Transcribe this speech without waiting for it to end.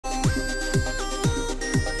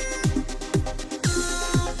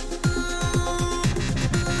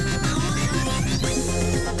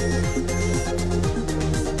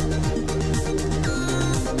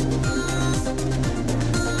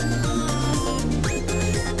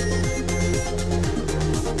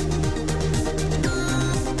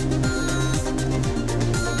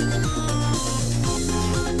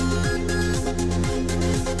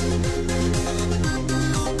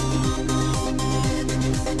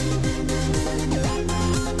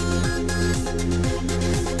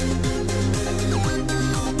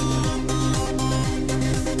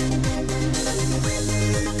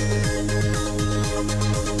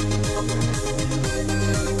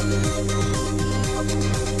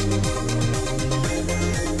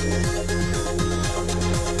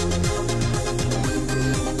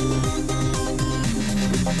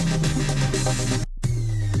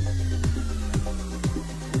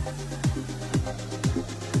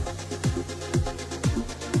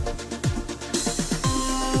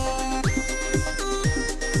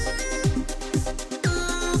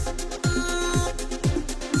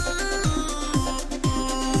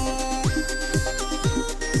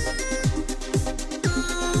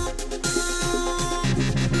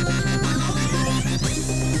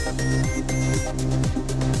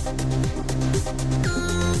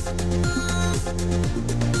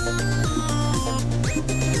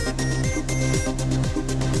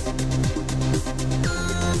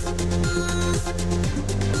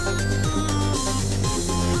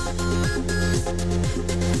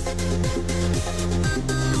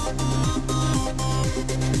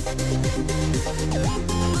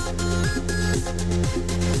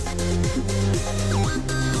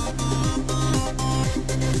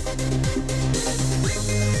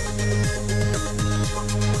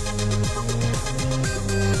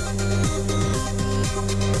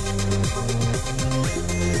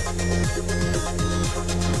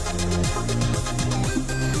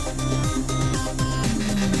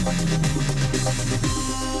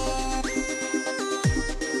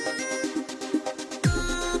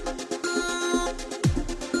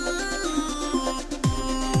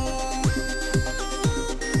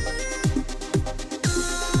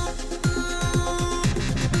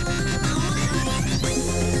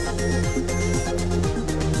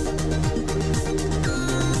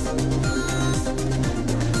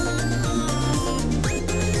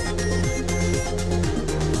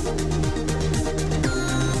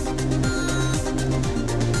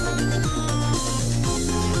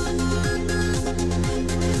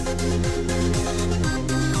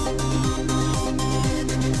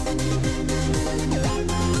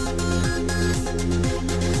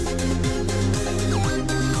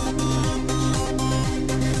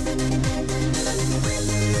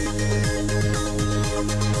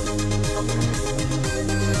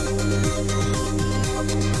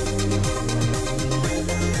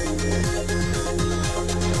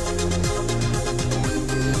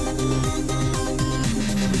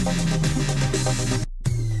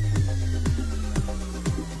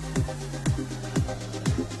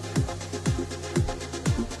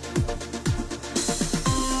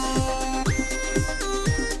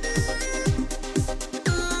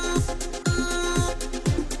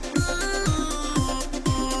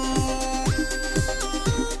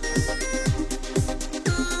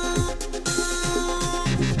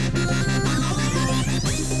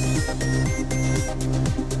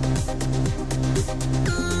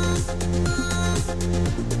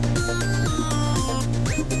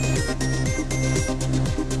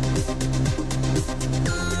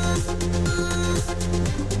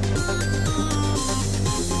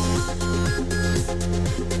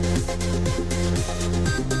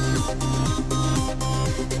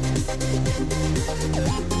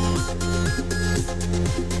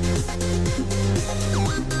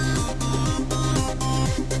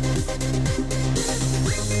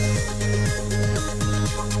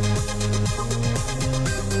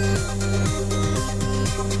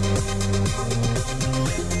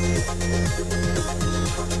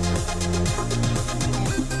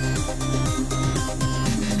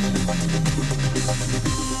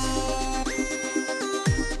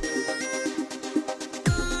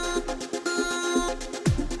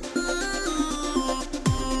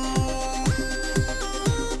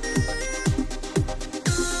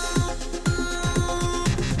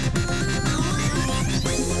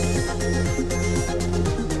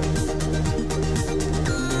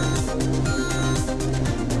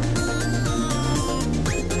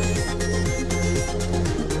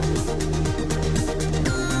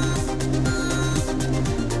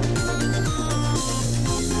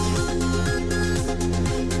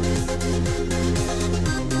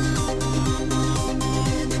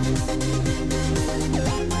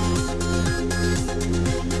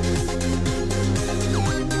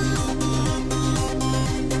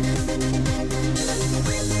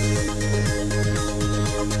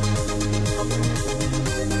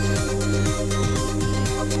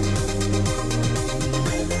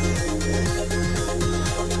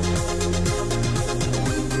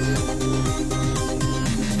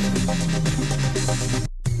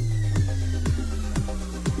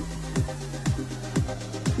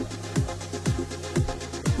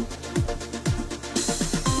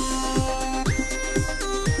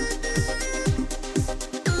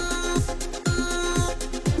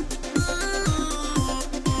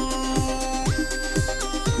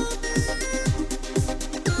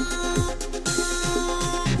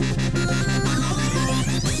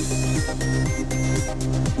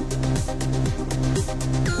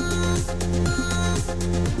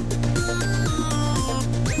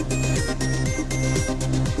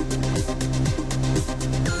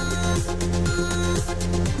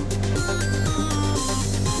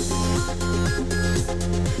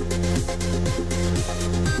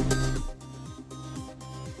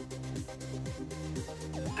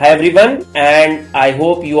Hi everyone, and I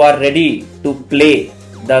hope you are ready to play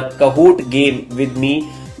the Kahoot game with me,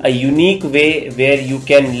 a unique way where you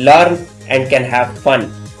can learn and can have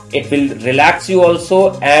fun. It will relax you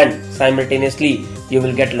also, and simultaneously you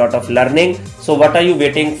will get a lot of learning. So what are you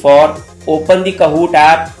waiting for? Open the Kahoot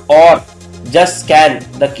app or just scan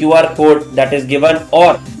the QR code that is given,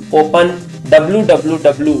 or open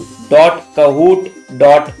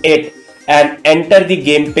www.kahoot.it and enter the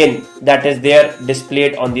game pin that is there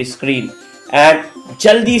displayed on the screen, and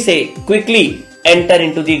jaldi se quickly enter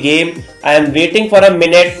into the game. I am waiting for a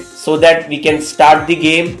minute so that we can start the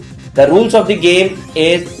game. The rules of the game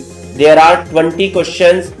is there are 20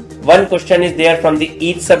 questions. One question is there from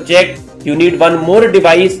each subject. You need one more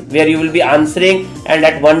device where you will be answering, and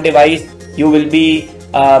at one device you will be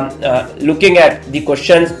looking at the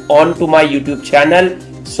questions onto my YouTube channel.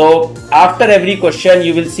 So after every question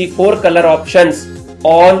you will see 4 color options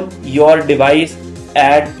on your device,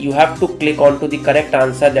 and you have to click onto the correct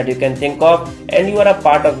answer that you can think of, and you are a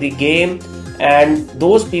part of the game. And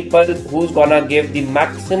those people who's gonna give the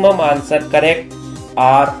maximum answer correct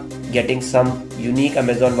are getting some unique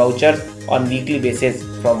Amazon vouchers on weekly basis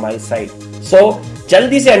from my side. So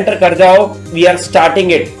jaldi se enter kar jao. We are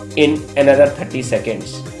starting it in another 30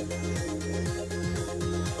 seconds.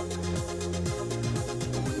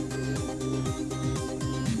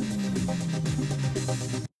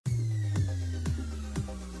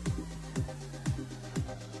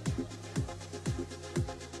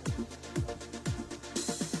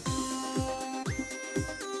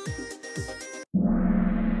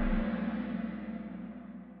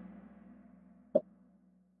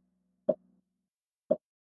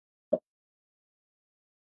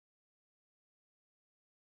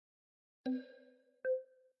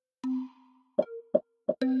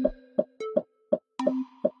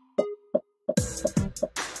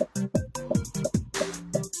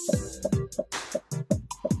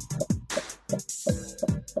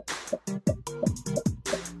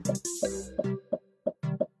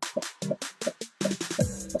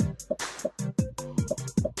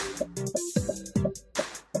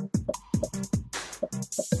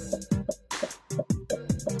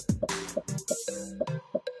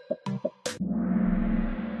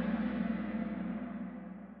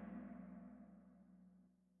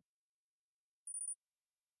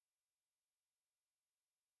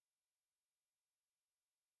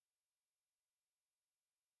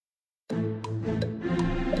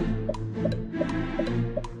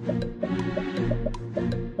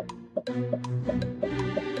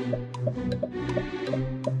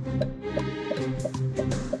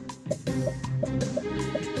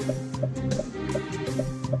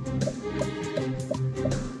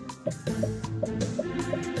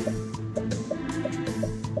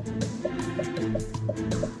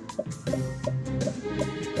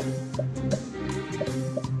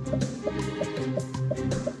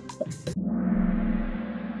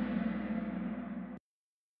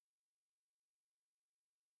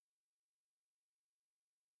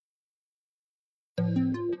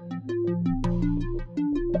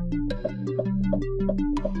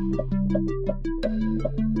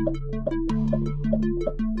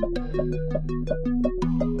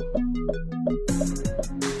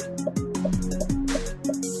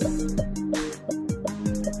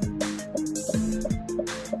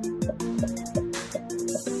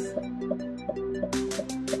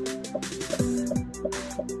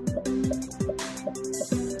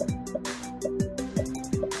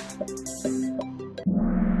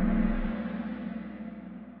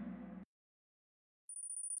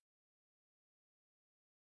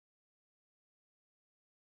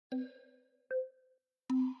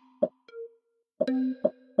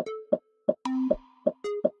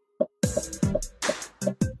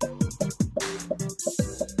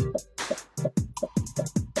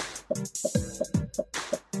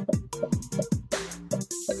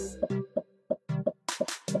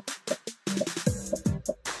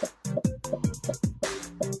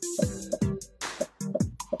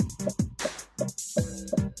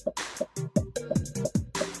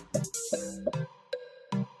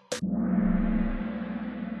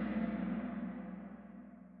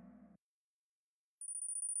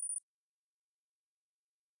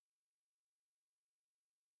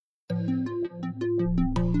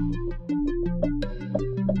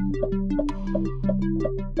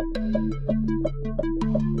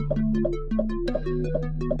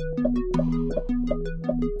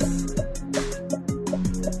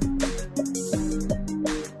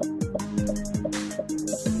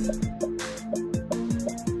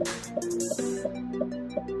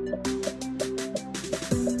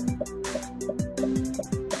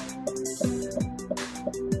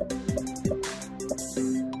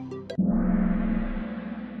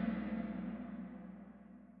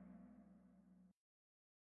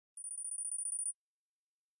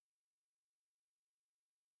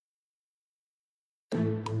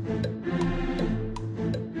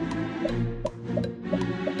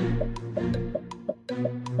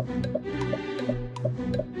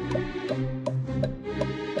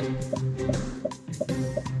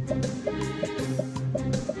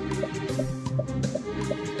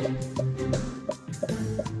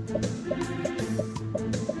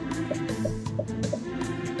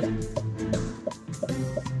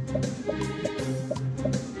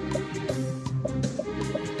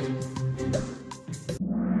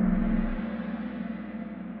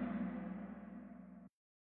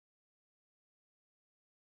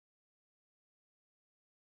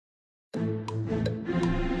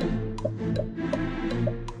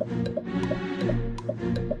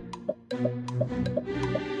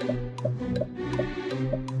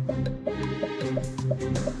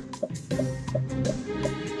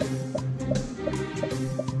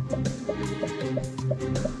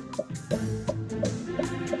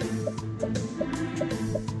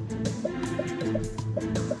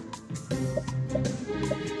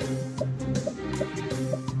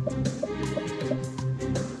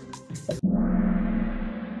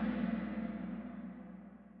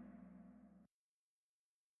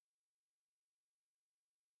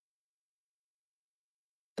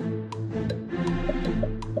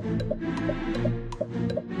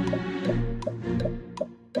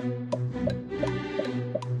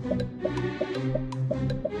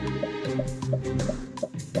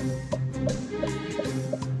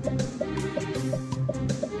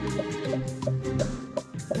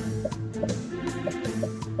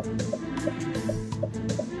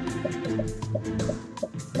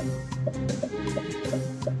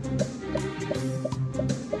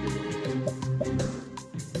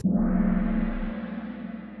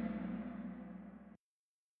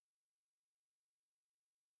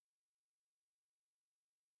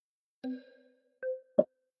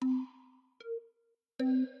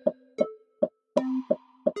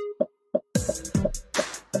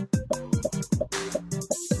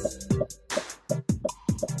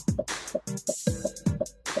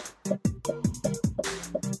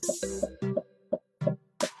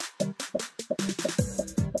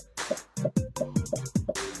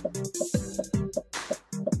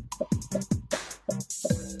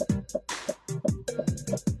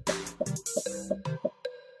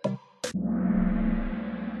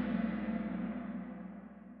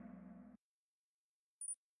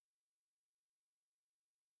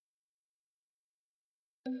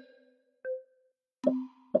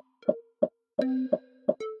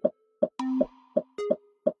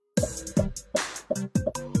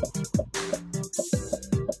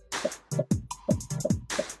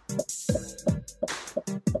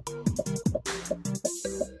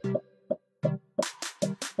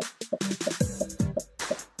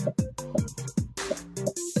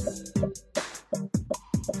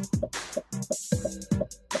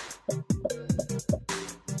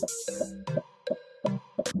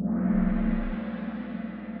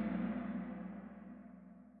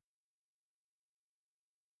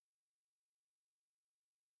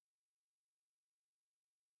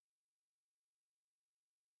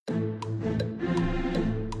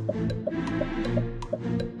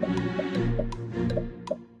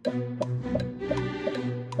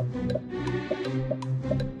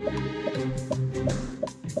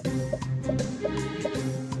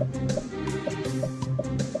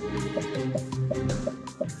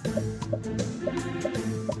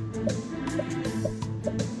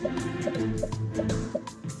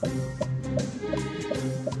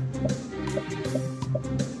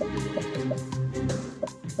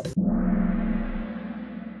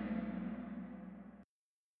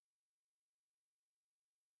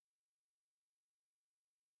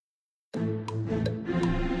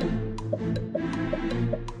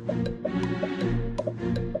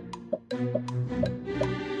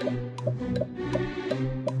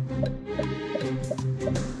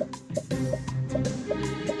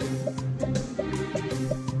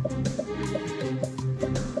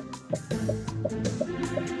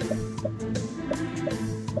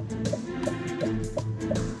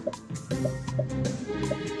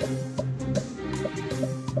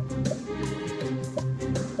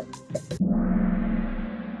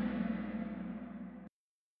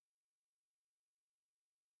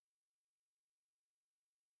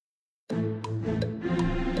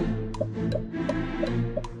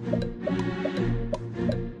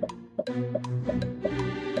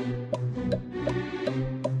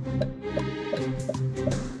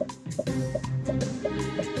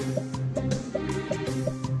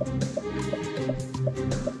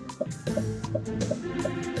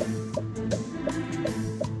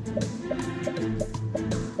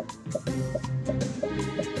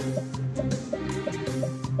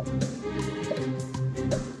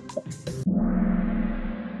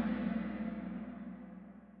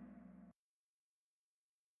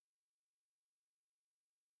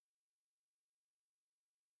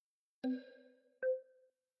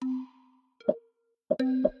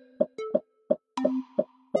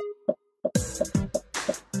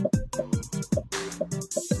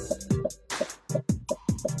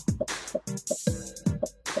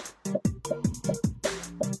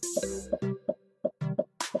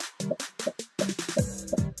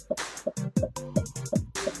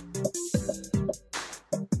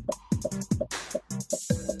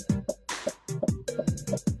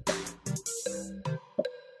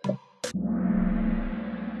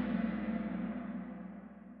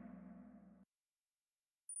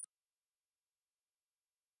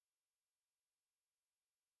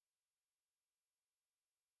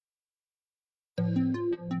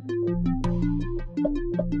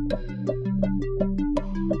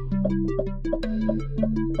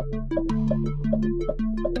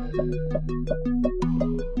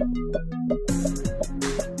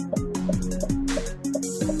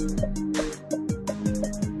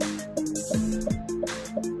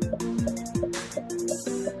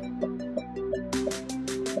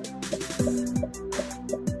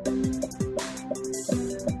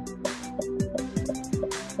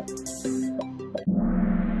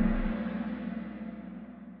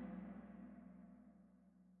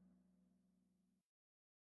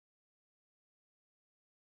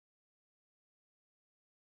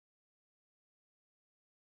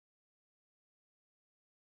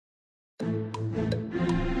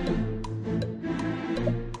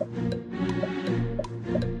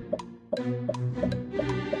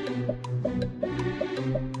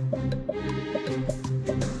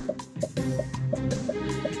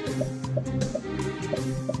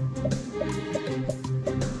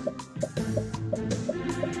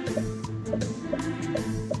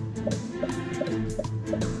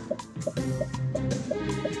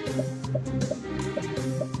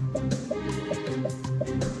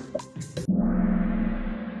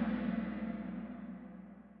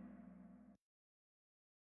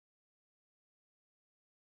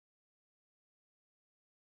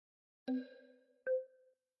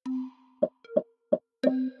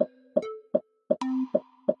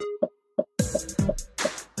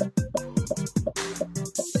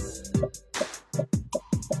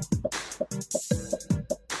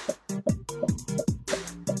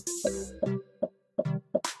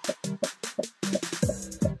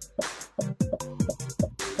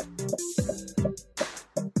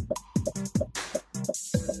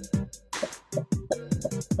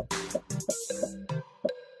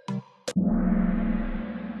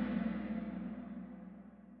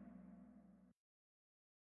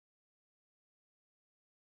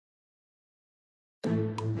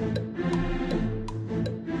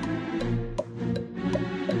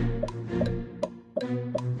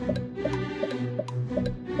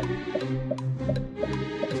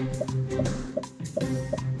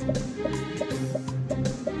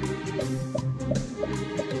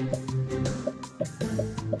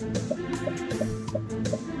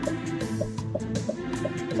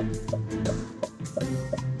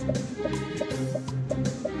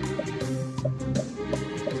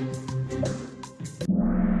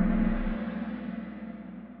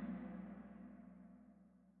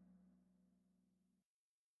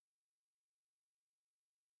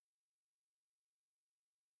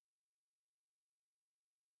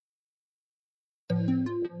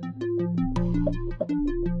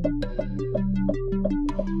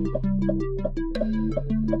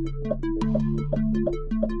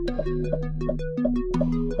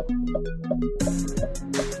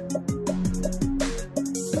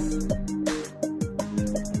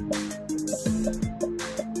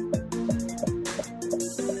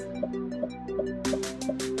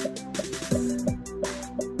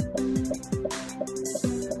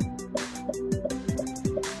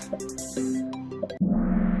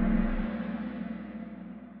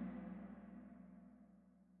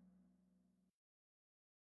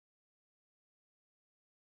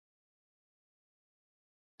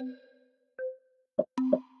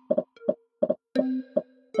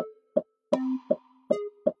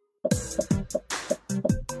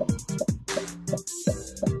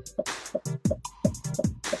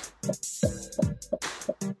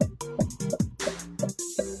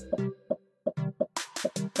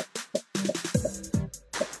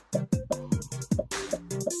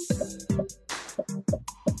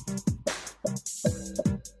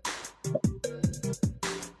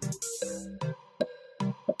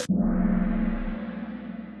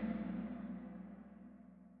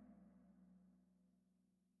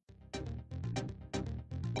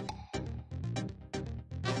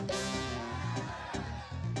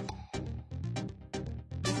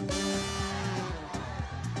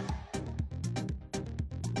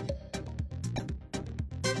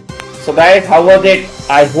 So guys, how was it?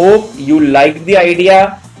 I hope you liked the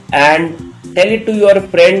idea and tell it to your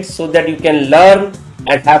friends so that you can learn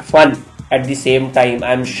and have fun at the same time.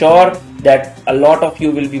 I'm sure that a lot of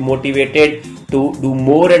you will be motivated to do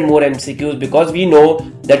more and more MCQs, because we know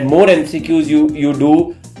that more MCQs you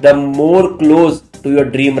do, the more close to your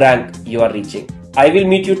dream rank you are reaching. I will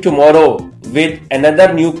meet you tomorrow with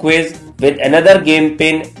another new quiz, with another game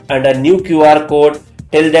pin and a new QR code.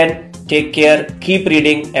 Till then, take care, keep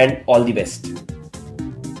reading and all the best.